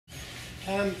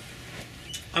I'm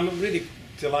really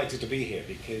delighted to be here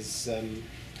because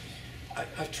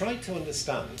I've tried to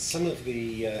understand some of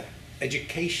the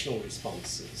educational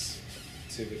responses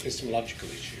to epistemological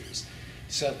issues,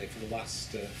 certainly for the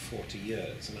last 40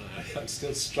 years, and I'm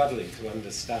still struggling to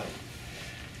understand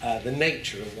the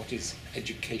nature of what is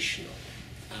educational.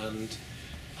 And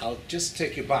I'll just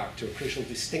take you back to a crucial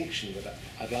distinction that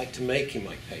I'd like to make in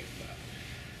my paper.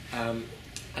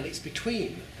 And it's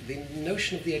between the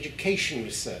notion of the education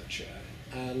researcher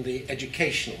and the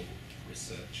educational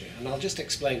researcher. And I'll just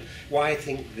explain why I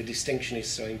think the distinction is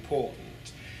so important.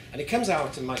 And it comes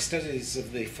out in my studies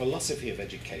of the philosophy of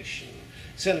education,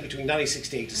 certainly between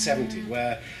 1968 to 70,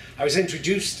 where I was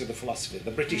introduced to the philosophy of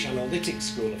the British Analytic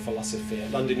School of Philosophy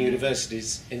at London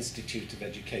University's Institute of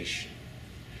Education.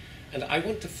 And I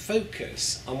want to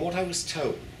focus on what I was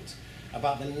told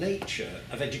about the nature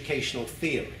of educational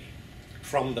theory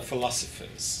from the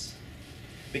philosophers.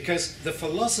 Because the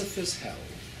philosophers held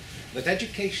that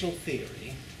educational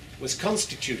theory was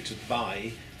constituted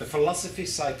by the philosophy,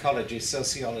 psychology,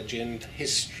 sociology, and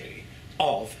history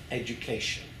of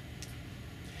education.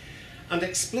 And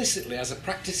explicitly, as a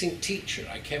practicing teacher,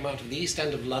 I came out of the East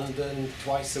End of London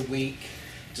twice a week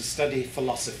to study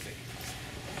philosophy.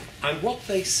 And what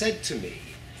they said to me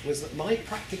was that my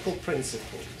practical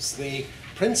principles, the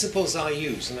principles I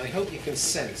use, and I hope you can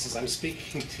sense as I'm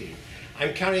speaking to you,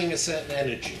 I'm carrying a certain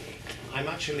energy. I'm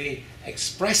actually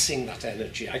expressing that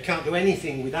energy. I can't do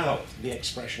anything without the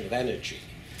expression of energy.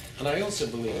 And I also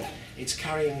believe it's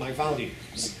carrying my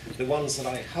values, the ones that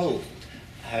I hold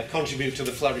contribute to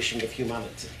the flourishing of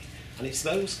humanity. And it's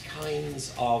those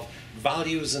kinds of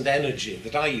values and energy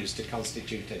that I use to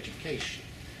constitute education.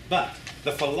 But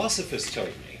the philosophers told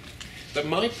me that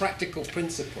my practical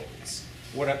principles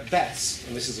were at best,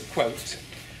 and this is a quote,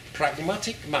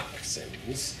 pragmatic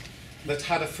maxims that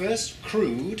had a first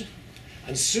crude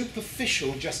and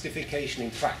superficial justification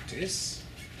in practice,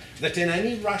 that in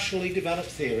any rationally developed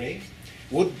theory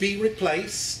would be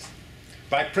replaced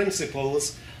by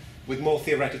principles with more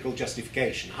theoretical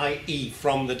justification, i.e.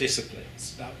 from the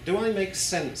disciplines. Now, do I make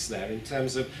sense there in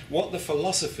terms of what the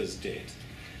philosophers did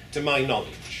to my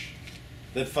knowledge?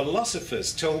 The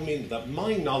philosophers told me that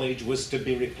my knowledge was to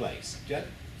be replaced. Yeah?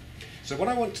 So what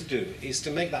I want to do is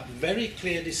to make that very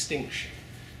clear distinction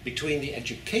between the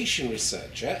education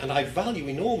researcher, and I value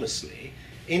enormously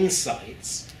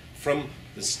insights from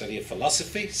the study of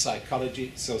philosophy,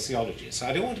 psychology, sociology. So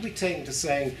I don't want to be taken to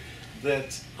saying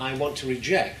that I want to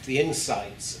reject the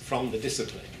insights from the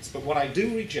disciplines, but what I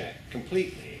do reject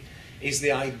completely is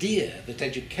the idea that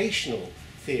educational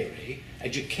theory,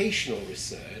 educational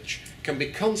research, can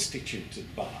be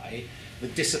constituted by the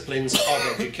disciplines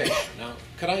of education. Now,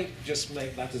 could I just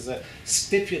make that as a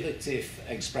stipulative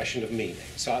expression of meaning?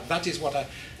 So that is what,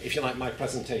 if you like, my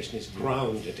presentation is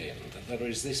grounded in, that there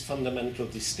is this fundamental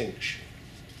distinction.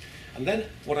 And then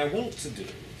what I want to do,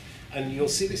 and you'll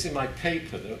see this in my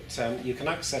paper, that you can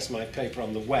access my paper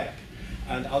on the web,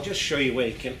 and I'll just show you where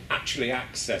you can actually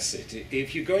access it.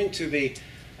 If you go into the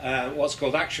what's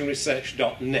called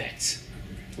actionresearch.net,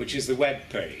 which is the web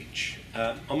page.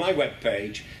 On my web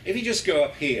page, if you just go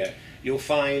up here, you'll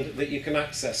find that you can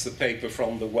access the paper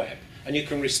from the web, and you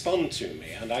can respond to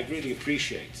me, and I'd really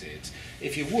appreciate it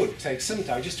if you would take some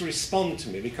time just to respond to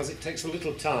me, because it takes a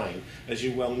little time, as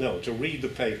you well know, to read the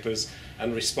papers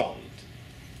and respond.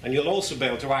 And you'll also be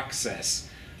able to access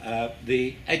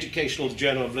the Educational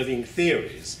Journal of Living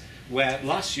Theories, where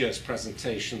last year's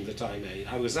presentation that I made,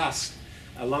 I was asked,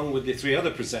 along with the three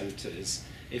other presenters,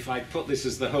 if I put this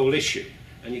as the whole issue.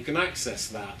 And you can access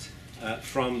that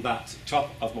from that top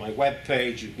of my web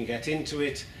page. You can get into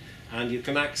it, and you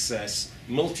can access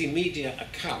multimedia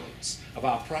accounts of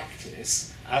our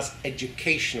practice as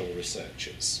educational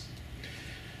researchers.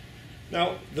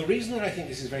 Now, the reason that I think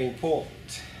this is very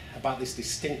important about this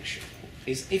distinction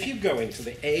is if you go into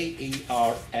the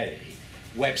AERA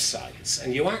websites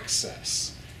and you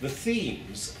access the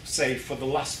themes, say, for the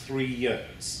last 3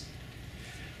 years,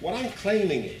 what I'm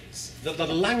claiming is that the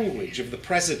language of the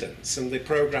presidents and the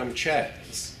program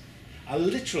chairs are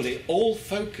literally all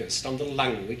focused on the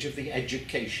language of the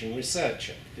education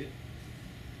researcher.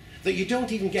 That you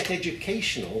don't even get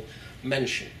educational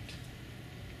mentioned.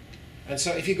 And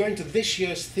so if you go into this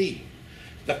year's theme,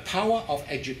 the power of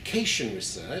education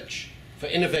research for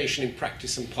innovation in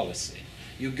practice and policy,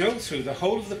 you go through the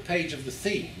whole of the page of the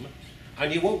theme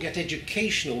and you won't get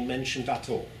educational mentioned at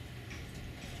all.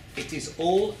 It is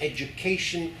all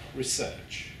education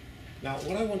research. Now,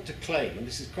 what I want to claim, and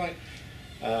this is quite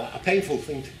a painful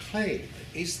thing to claim,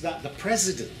 is that the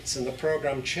presidents and the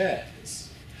program chairs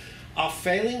are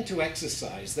failing to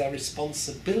exercise their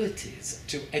responsibilities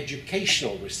to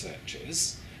educational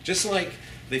researchers, just like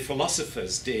the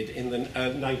philosophers did in the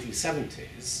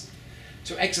 1970s,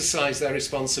 to exercise their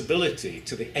responsibility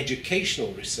to the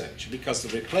educational researcher, because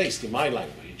they replaced, in my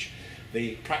language,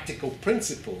 the practical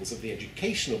principles of the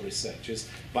educational researchers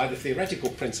by the theoretical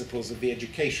principles of the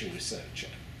education researcher.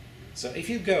 So if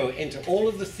you go into all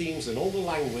of the themes and all the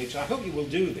language, I hope you will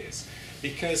do this,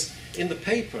 because in the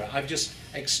paper I've just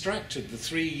extracted the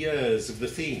 3 years of the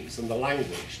themes and the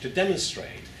language to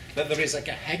demonstrate that there is like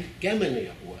a hegemony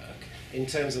at work in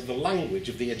terms of the language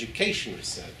of the education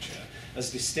researcher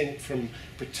as distinct from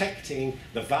protecting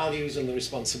the values and the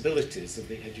responsibilities of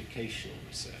the educational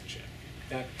researcher.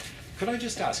 Now, could I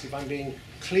just ask if I'm being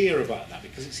clear about that,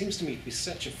 because it seems to me to be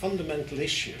such a fundamental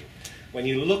issue when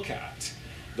you look at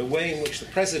the way in which the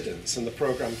presidents and the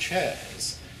program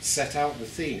chairs set out the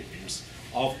themes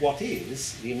of what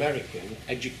is the American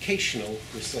Educational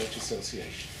Research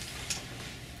Association.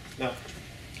 Now,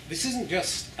 this isn't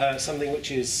just something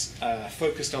which is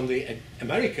focused on the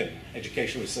American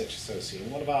Educational Research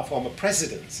Association. One of our former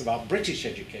presidents of our British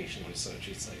Educational Research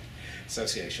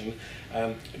Association,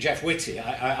 Jeff Whitty,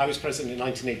 I was president in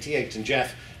 1988, and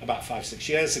Jeff about 5-6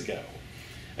 years ago.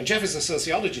 And Jeff, as a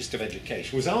sociologist of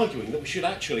education, was arguing that we should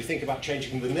actually think about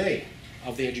changing the name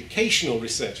of the Educational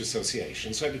Research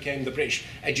Association, so it became the British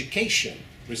Education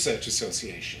Research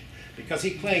Association, because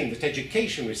he claimed that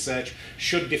education research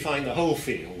should define the whole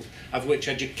field of which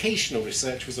educational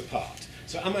research was a part.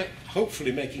 So am I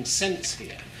hopefully making sense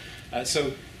here?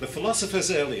 So the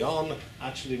philosophers early on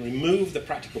actually removed the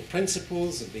practical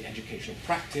principles of the educational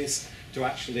practice to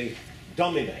actually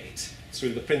dominate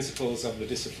through the principles of the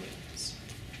disciplines.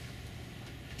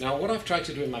 Now, what I've tried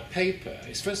to do in my paper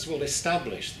is, first of all,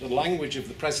 establish the language of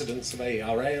the presidents of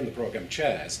AERA and the program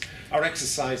chairs are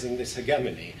exercising this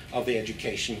hegemony of the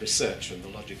education research and the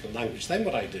logical language. Then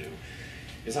what I do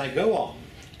is I go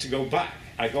back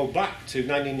to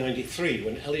 1993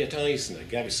 when Elliot Eisner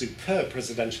gave a superb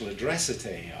presidential address at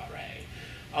AERA,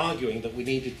 arguing that we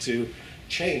needed to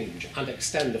change and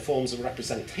extend the forms of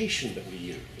representation that we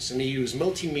use. And he used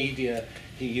multimedia,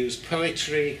 he used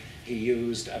poetry, he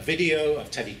used a video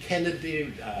of Teddy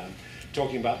Kennedy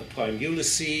talking about the poem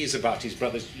Ulysses, about his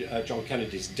brother John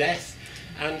Kennedy's death,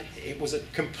 and it was a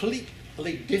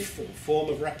completely different form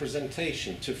of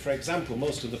representation to, for example,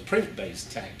 most of the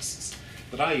print-based texts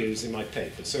that I use in my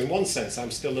paper. So in one sense,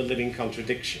 I'm still a living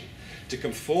contradiction. To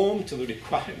conform to the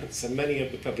requirements of many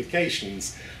of the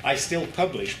publications, I still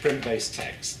publish print-based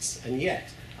texts, and yet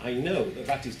I know that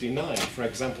that is denied, for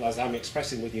example, as I'm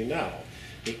expressing with you now,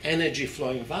 the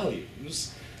energy-flowing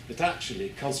values that actually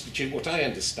constitute what I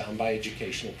understand by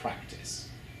educational practice.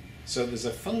 So there's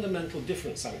a fundamental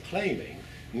difference I'm claiming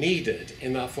needed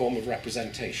in that form of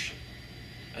representation.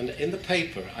 And in the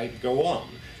paper, I go on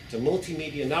to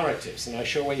multimedia narratives, and I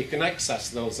show where you can access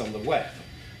those on the web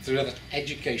through that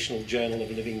Educational Journal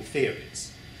of Living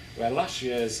Theories, where last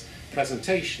year's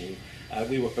presentation,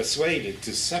 we were persuaded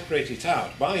to separate it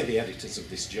out by the editors of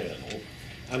this journal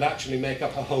and actually make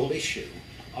up a whole issue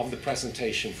of the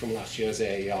presentation from last year's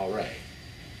AERA.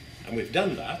 And we've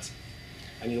done that,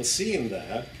 and you'll see in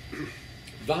there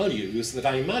values that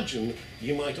I imagine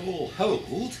you might all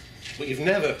hold, but you've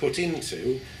never put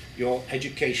into your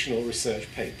educational research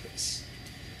papers.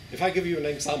 If I give you an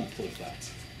example of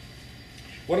that,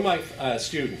 one of my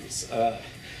students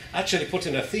actually put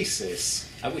in a thesis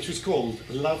which was called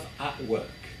Love at Work,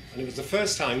 and it was the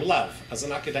first time love as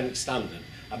an academic standard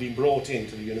had been brought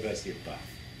into the University of Bath.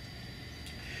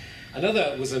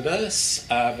 Another was a nurse,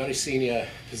 a very senior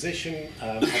position,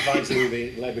 advising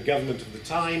the Labour government of the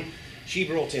time. She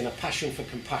brought in a passion for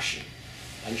compassion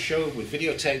and showed with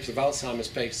videotapes of Alzheimer's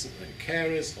patients and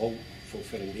carers, all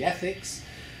fulfilling the ethics,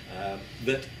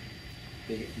 that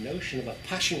the notion of a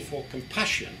passion for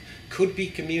compassion could be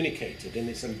communicated in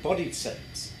its embodied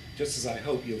sense, just as I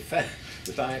hope you've found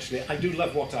that I do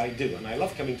love what I do, and I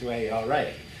love coming to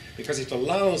AERA because it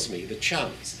allows me the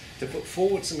chance to put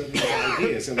forward some of these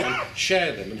ideas and then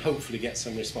share them and hopefully get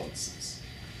some responses.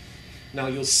 Now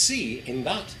you'll see in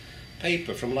that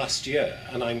paper from last year,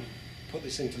 and I put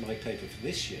this into my paper for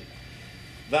this year,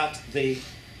 that the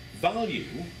value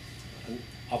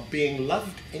of being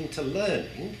loved into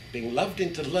learning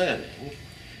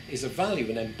is a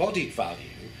value, an embodied value,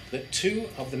 that two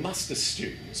of the master's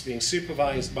students, being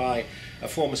supervised by a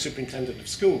former superintendent of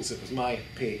schools that was my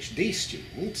PhD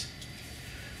student,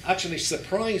 actually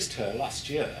surprised her last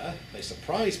year. They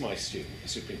surprised my student, the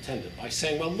superintendent, by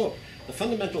saying, well, look, the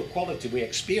fundamental quality we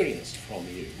experienced from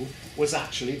you was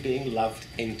actually being loved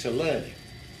into learning.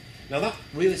 Now that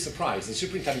really surprised. The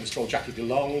superintendent was called Jackie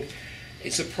DeLong.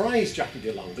 it surprised Jackie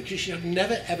DeLong because she had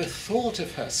never ever thought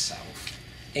of herself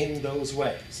in those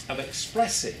ways, of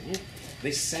expressing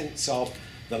this sense of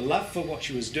the love for what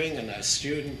she was doing and her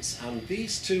students. And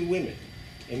these two women,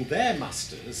 in their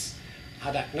masters,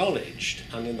 had acknowledged,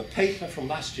 and in the paper from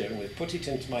last year, and we've put it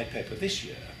into my paper this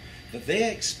year, that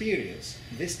they experienced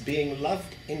this being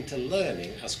loved into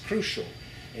learning as crucial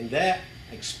in their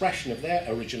expression of their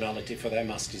originality for their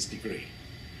master's degree.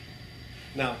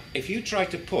 Now, if you try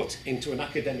to put into an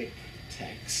academic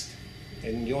text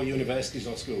in your universities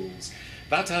or schools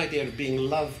that idea of being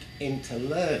loved into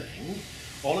learning,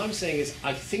 all I'm saying is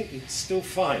I think you'd still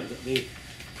find that the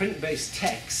print-based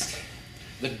text,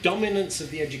 the dominance of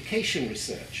the education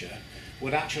researcher,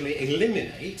 would actually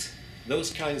eliminate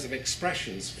those kinds of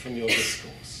expressions from your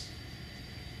discourse.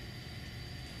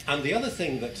 And the other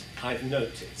thing that I've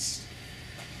noticed,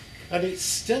 and it's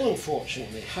still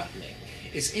unfortunately happening,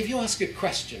 is if you ask a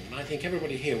question, and I think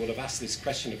everybody here will have asked this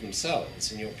question of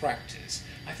themselves in your practice,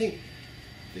 I think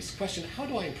this question, how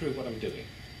do I improve what I'm doing?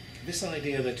 This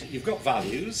idea that you've got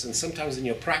values, and sometimes in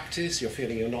your practice you're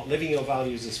feeling you're not living your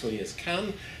values as fully as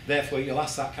can, therefore you'll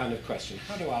ask that kind of question,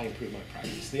 how do I improve my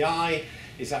practice? The I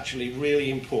is actually really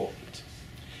important.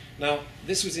 Now,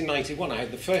 this was in '91. I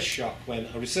had the first shock when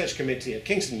a research committee at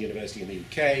Kingston University in the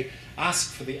UK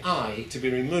asked for the I to be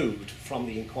removed from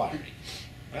the inquiry.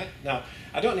 Right? Now,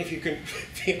 I don't know if you can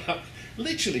feel how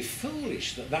literally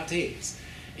foolish that is.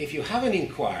 If you have an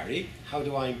inquiry, how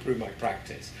do I improve my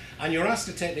practice? And you're asked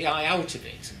to take the I out of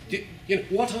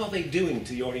it. What are they doing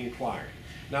to your inquiry?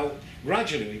 Now,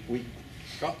 gradually we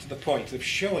got to the point of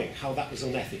showing how that was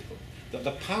unethical, that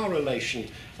the power relation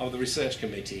of the research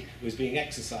committee was being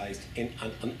exercised in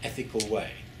an unethical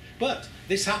way. But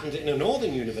this happened in a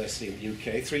northern university in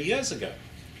the UK 3 years ago.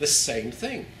 The same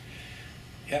thing.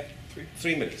 Yeah,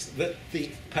 3 minutes. The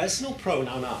personal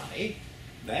pronoun I,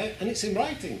 there, and it's in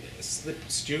writing this, the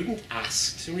student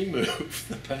asked to remove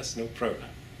the personal pronoun.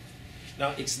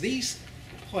 Now, it's these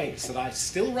points that are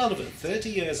still relevant 30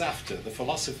 years after the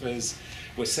philosophers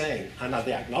were saying, and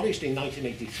they acknowledged in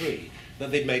 1983,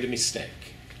 that they'd made a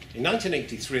mistake. In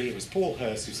 1983, it was Paul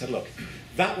Hirst who said, look,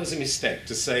 that was a mistake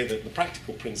to say that the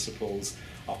practical principles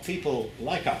of people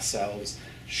like ourselves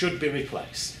should be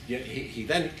replaced. He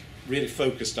then really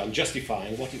focused on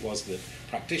justifying what it was that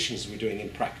practitioners were doing in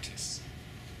practice.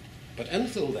 But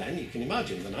until then, you can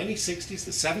imagine, the 1960s,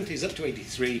 the 70s, up to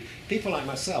 83, people like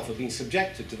myself have been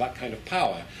subjected to that kind of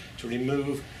power to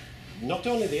remove not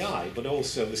only the I, but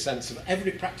also the sense of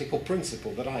every practical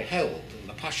principle that I held, and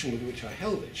the passion with which I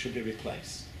held it should be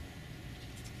replaced.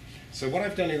 So what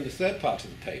I've done in the third part of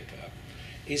the paper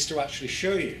is to actually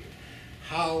show you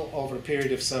how, over a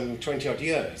period of some 20-odd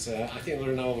years, I think there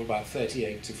are now about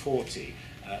 38 to 40,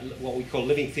 what we call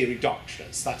living theory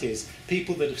doctors. That is,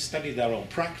 people that have studied their own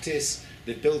practice,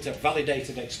 they've built up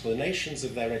validated explanations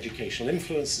of their educational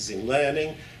influences in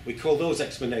learning. We call those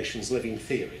explanations living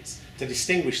theories, to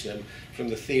distinguish them from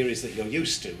the theories that you're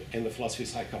used to in the philosophy,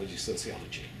 psychology,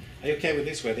 sociology. Are you okay with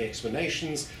this, where the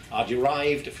explanations are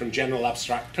derived from general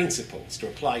abstract principles to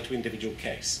apply to individual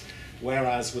case?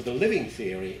 Whereas with the living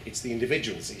theory, it's the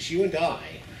individuals, it's you and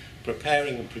I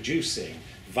preparing and producing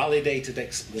validated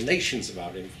explanations of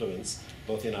our influence,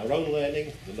 both in our own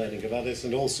learning, the learning of others,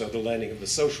 and also the learning of the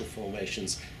social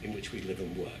formations in which we live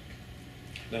and work.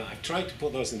 Now, I've tried to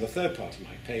put those in the third part of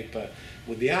my paper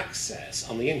with the access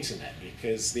on the internet,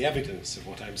 because the evidence of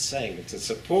what I'm saying and to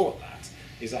support that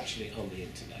is actually on the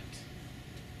internet.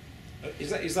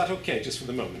 Is that okay, just for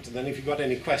the moment? And then if you've got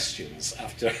any questions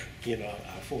after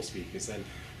our four speakers, then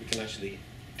we can actually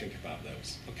think about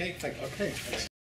those. Okay, thank you. Okay.